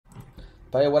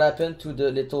Payo, what happened to the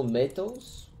little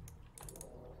Matos?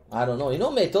 I don't know. You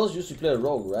know Matos used to play a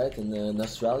rogue, right? In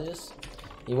Australia's?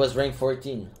 He was rank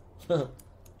 14.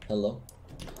 Hello.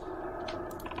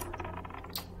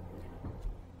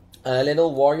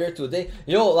 Little warrior today.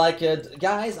 Yo, like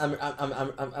guys,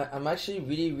 I'm actually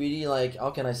really like,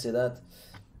 how can I say that?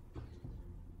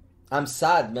 I'm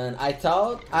sad, man. I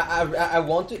thought I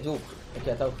wanted to.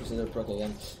 Okay, I thought Crusader proc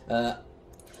again.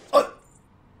 Oh!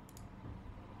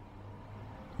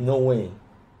 No way.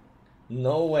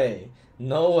 No way.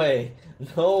 No way.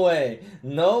 No way.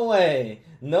 No way.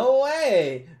 No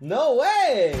way. No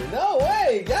way. No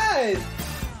way, guys.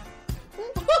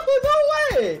 No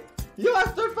way. You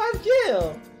after 5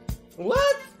 kill.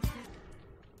 What?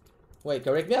 Wait,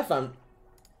 correct me if I'm.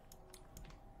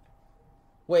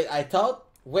 Wait, I thought.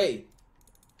 Wait.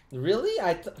 Really?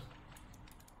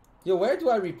 Yo, where do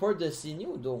I report the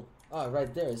sinew though? Oh,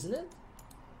 right there, isn't it?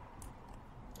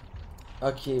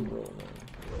 Okay, bro, man.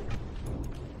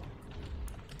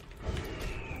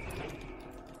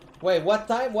 Wait, what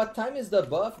time? What time is the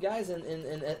buff, guys?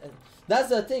 And that's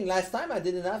the thing. Last time I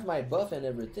didn't have my buff and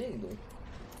everything, though.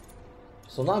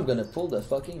 So now I'm gonna pull the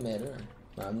fucking matter.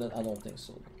 No, I'm not. I don't think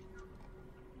so.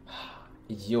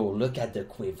 Yo, look at the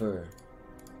quiver.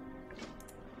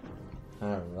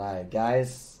 Alright,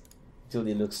 guys. Dude,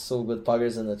 it looks so good.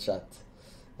 Poggers in the chat.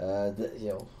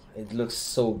 Yo, it looks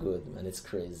so good, man. It's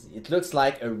crazy. It looks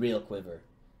like a real quiver.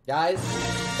 Guys,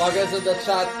 poggers in the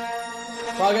chat.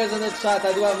 Poggers in the chat.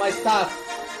 I do have my staff.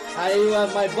 I do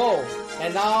have my bow.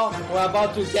 And now we're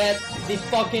about to get the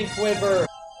fucking quiver.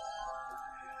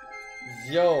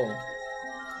 Yo.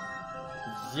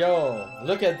 Yo.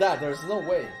 Look at that. There's no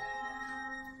way.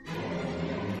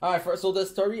 Alright, so the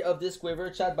story of this quiver,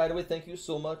 chat, by the way, thank you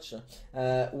so much.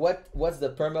 What's the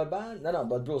permaban? No,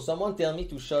 but bro, someone tell me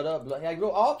to shut up. Like,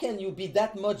 bro, how can you be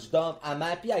that much dumb? I'm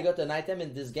happy I got an item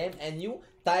in this game and you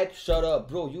type shut up.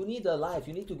 Bro, you need a life.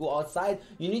 You need to go outside.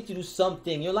 You need to do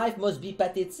something. Your life must be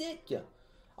pathetic.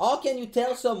 How can you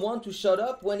tell someone to shut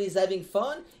up when he's having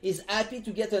fun, is happy to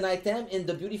get an item in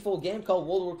the beautiful game called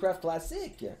World of Warcraft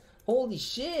Classic? Holy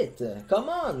shit. Come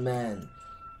on, man.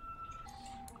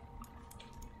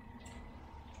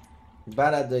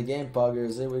 Bad at the game,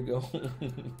 poggers. Here we go.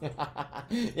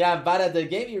 Yeah, I'm bad at the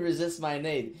game. He resists my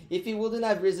nade. If he wouldn't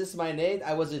have resist my nade,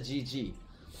 I was a GG.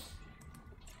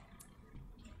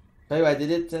 Anyway, I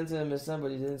did it 10 to understand,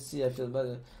 but he didn't see. I feel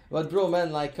bad. But bro,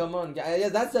 man, like, come on. Yeah,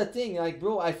 that's the thing. Like,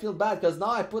 bro, I feel bad because now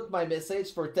I put my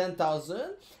message for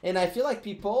 10,000, and I feel like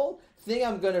people think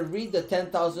I'm gonna read the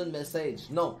 10,000 message.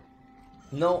 No.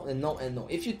 No and no and no.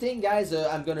 If you think, guys,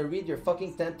 I'm gonna read your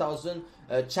fucking 10,000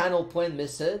 channel point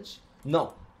message,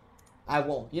 no, I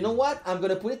won't. You know what? I'm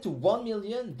gonna put it to 1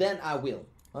 million, then I will.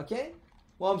 Okay?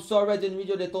 Well, I'm sorry I didn't read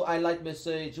your little I like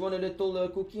message. You want a little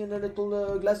cookie and a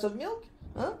little glass of milk?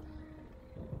 Huh?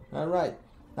 Alright.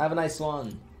 Have a nice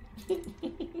one.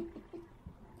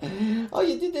 Oh,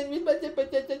 you didn't read my... Do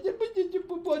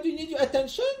you need your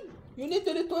attention? You need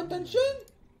a little attention?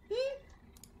 Hmm?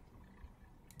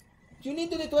 Do you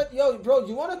need a little... Yo, bro,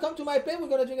 you want to come to my place? We're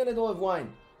going to drink a little of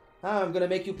wine. I'm going to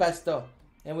make you pasta.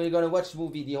 And we're going to watch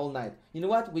movie the whole night. You know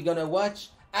what? We're going to watch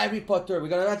Harry Potter. We're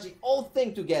going to watch the whole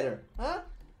thing together. Huh?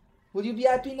 Will you be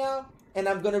happy now? And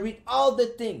I'm going to read all the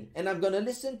thing. And I'm going to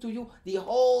listen to you the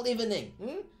whole evening.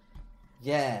 Hmm?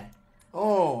 Yeah.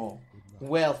 Oh.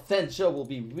 Well, Fencha will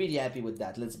be really happy with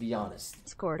that. Let's be honest.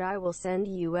 Discord, I will send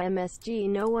you MSG.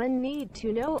 No one need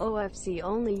to know OFC.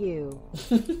 Only you.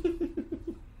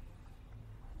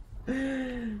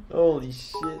 Holy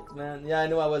shit, man. Yeah, I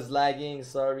know I was lagging.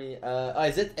 Sorry.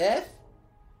 Is it F?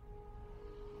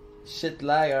 Shit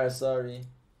lag. Sorry.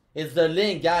 It's the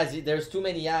link, guys. There's too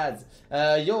many ads.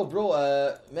 Yo, bro.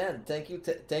 Man, thank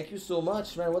you so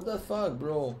much, man. What the fuck,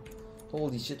 bro?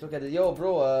 Holy shit, look at it. Yo,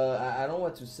 bro. I don't know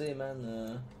what to say,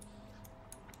 man.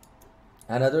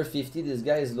 Another 50. This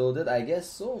guy is loaded. I guess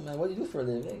so, man. What do you do for a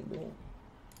living, bro?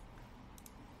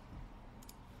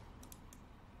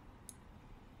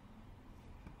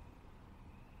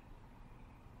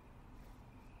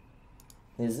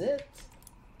 Is it?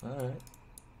 Alright.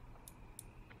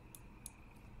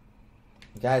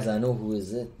 Guys, I know who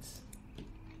is it.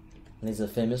 And he's a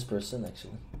famous person,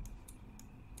 actually.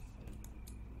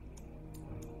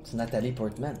 It's Natalie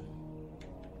Portman.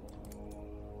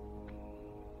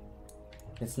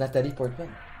 It's Natalie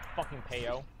Portman. Fucking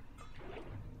Payo.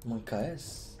 Mon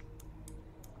KS.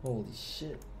 Holy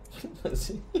shit. Let's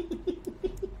see.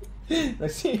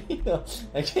 Let's see.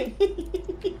 Okay.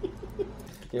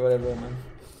 Okay, whatever, man.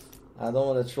 I don't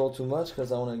want to troll too much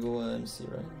because I want to go MC,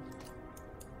 right?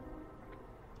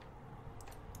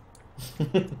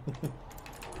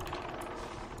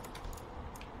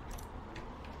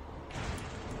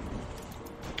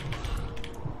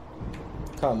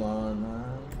 Come on,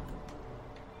 man.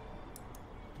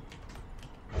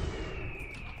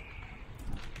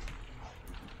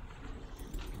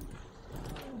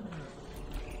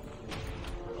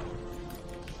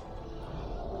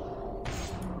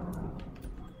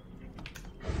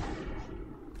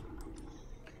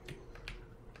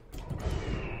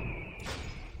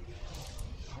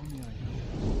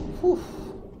 Whew.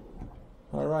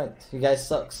 Alright, you guys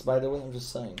sucks, by the way, I'm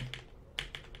just saying.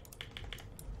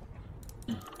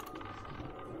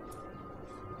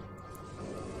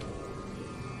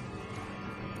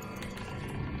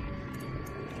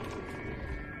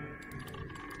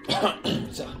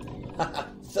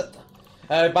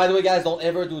 By the way, guys, don't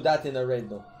ever do that in a raid,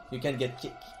 though. You can get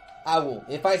kicked. I will.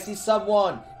 If I see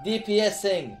someone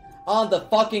DPSing on the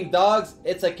fucking dogs,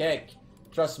 it's a kick.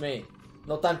 Trust me.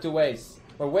 No time to waste.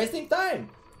 We're wasting time.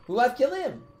 Who have killed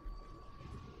him?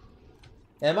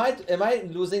 Am I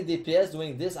losing DPS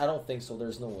doing this? I don't think so.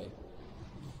 There's no way.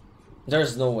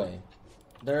 There's no way.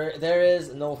 There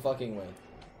is no fucking way.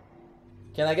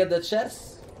 Can I get the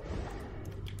chest?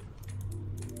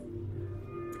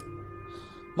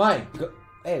 My god.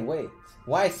 Hey, wait.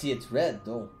 Why I see it red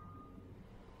though?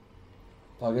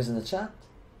 Poggers in the chat?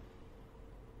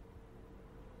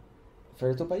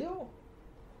 Ferrito Payo?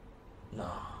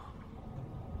 No.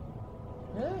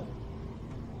 Yeah.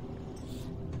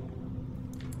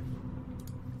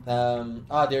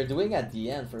 They're doing at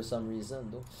the end for some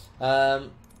reason though.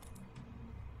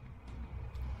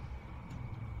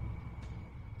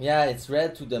 Yeah, it's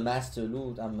red to the master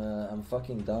loot. I'm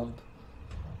fucking dumb.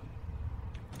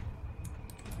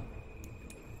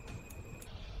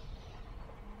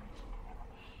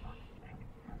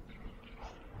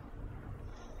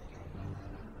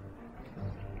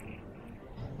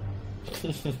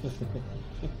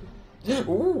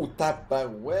 Ooh,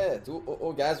 tapawet.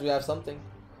 Oh, guys, we have something.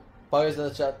 Poggers in the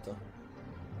chat.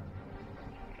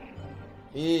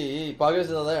 Poggers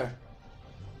in there.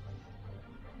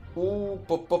 Ooh,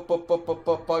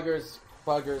 Poggers.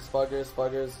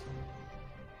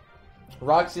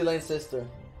 Roxy Lane's sister.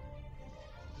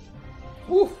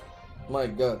 Woo, my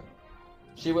god.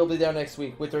 She will be there next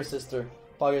week with her sister.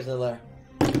 Poggers in there.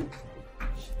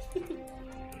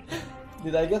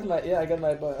 Did I get my... Yeah, I got my...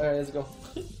 Alright, let's go.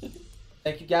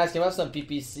 Thank you guys. Can we have some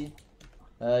PPC?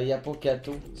 Yapo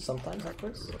Kato. Sometimes, of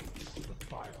course.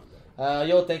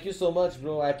 Yo, thank you so much,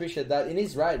 bro. I appreciate that. And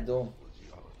he's right, though.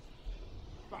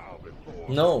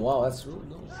 No, wow, that's rude.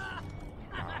 No.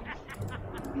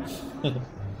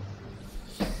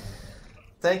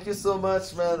 Thank you so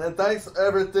much, man. And thanks for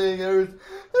everything.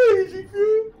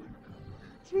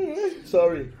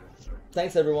 Sorry.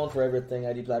 Thanks everyone for everything.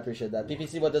 I deeply appreciate that.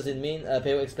 PPC, what does it mean?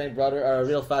 Payo, explain, brother.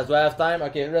 Real fast. Do I have time?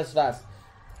 Okay, real fast.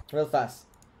 Real fast.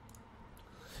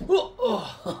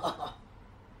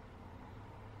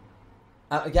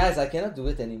 Guys, I cannot do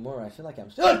it anymore. I feel like I'm...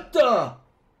 Shut the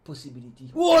possibility.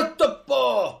 What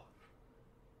the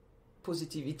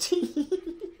positivity.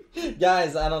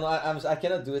 Guys, I don't know. I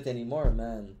cannot do it anymore,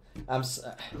 man. I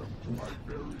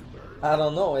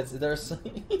don't know. It's there's.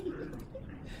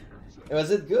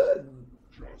 Was it good?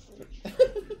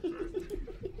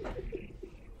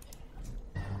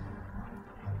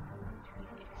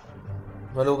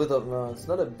 A little bit of no. It's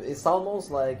not a. It's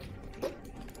almost like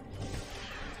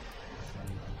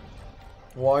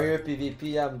warrior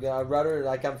PvP. I'd rather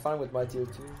like I'm fine with my tier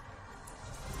 2.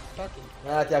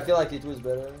 I feel like tier 2 is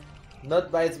better.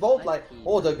 Not, but it's both like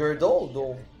the girdle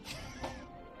though.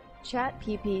 Chat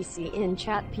PPC in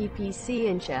chat PPC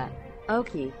in chat.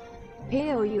 Okay.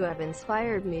 Payo, you have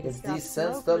inspired me to it's stop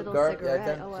smoke little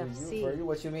cigarette OFC. For you,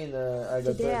 what you mean?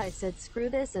 Today I said screw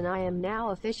this and I am now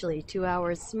officially 2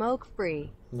 hours smoke free.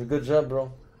 Good job,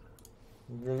 bro.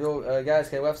 Guys,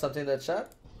 can we have something in the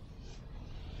chat?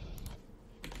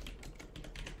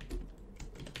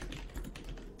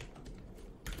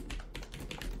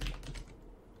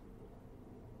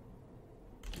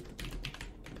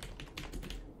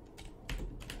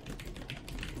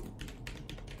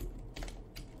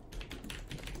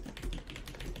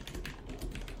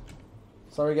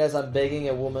 Sorry guys, I'm begging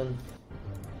a woman.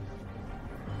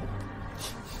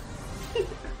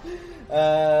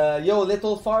 Yo,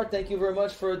 Little Fart, thank you very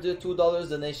much for the $2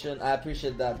 donation. I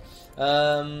appreciate that.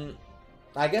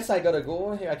 I guess I gotta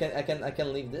go here. I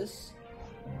can leave this.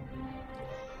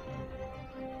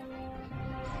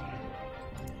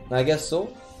 I guess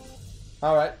so.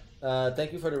 Alright.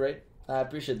 Thank you for the raid. I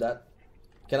appreciate that.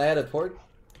 Can I add a port?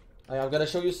 I'm gonna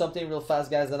show you something real fast,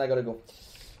 guys, then I gotta go.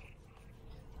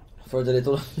 For the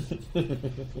little... You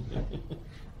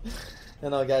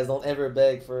know, guys, don't ever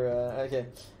beg for... Okay.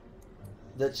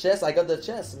 The chest, I got the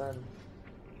chest, man.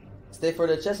 Stay for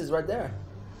the chest is right there.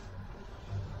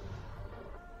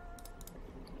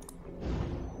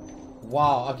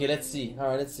 Wow, okay, let's see.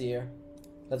 Alright, let's see here.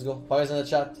 Let's go. Payo's in the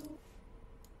chat.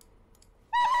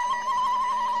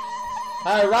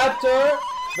 Alright, Raptor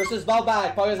versus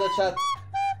Ballbag. Payo's in the chat.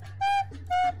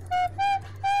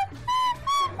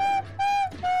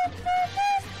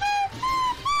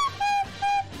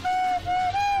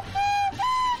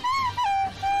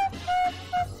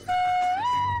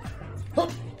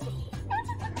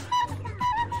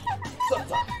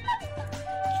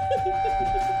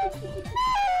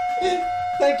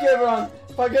 Thank you, everyone.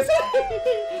 Fuck us.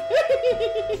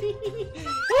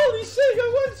 Holy shit, I got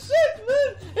one shit,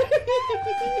 man.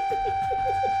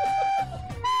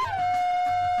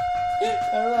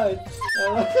 Alright.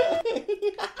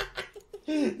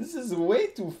 This is way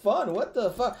too fun. What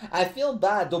the fuck? I feel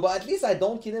bad though, but at least I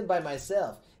don't kill it by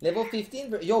myself. Level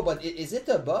 15. Yo, but is it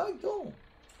a bug though?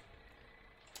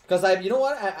 Because you know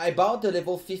what? I bought the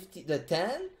level 50, the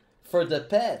 10 for the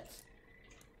pet.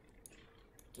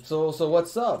 So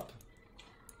what's up?